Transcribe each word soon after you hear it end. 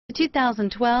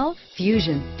2012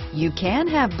 Fusion. You can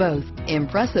have both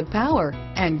impressive power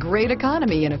and great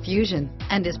economy in a Fusion,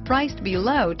 and is priced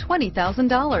below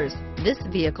 $20,000. This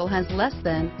vehicle has less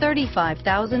than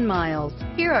 35,000 miles.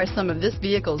 Here are some of this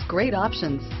vehicle's great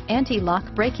options: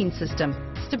 anti-lock braking system,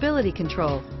 stability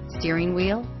control, steering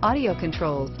wheel audio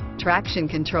controls, traction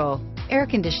control, air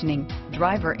conditioning,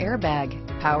 driver airbag,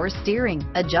 power steering,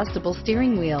 adjustable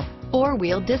steering wheel,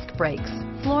 four-wheel disc brakes,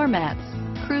 floor mats,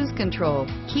 cruise control,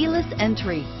 keyless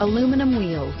entry, aluminum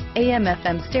wheels,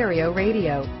 AM/FM stereo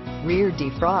radio, rear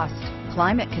defrost,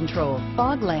 climate control,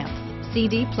 fog lamps,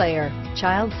 CD player,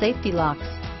 child safety locks,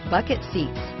 bucket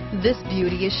seats. This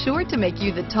beauty is sure to make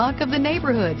you the talk of the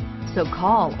neighborhood. So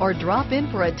call or drop in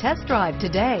for a test drive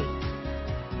today.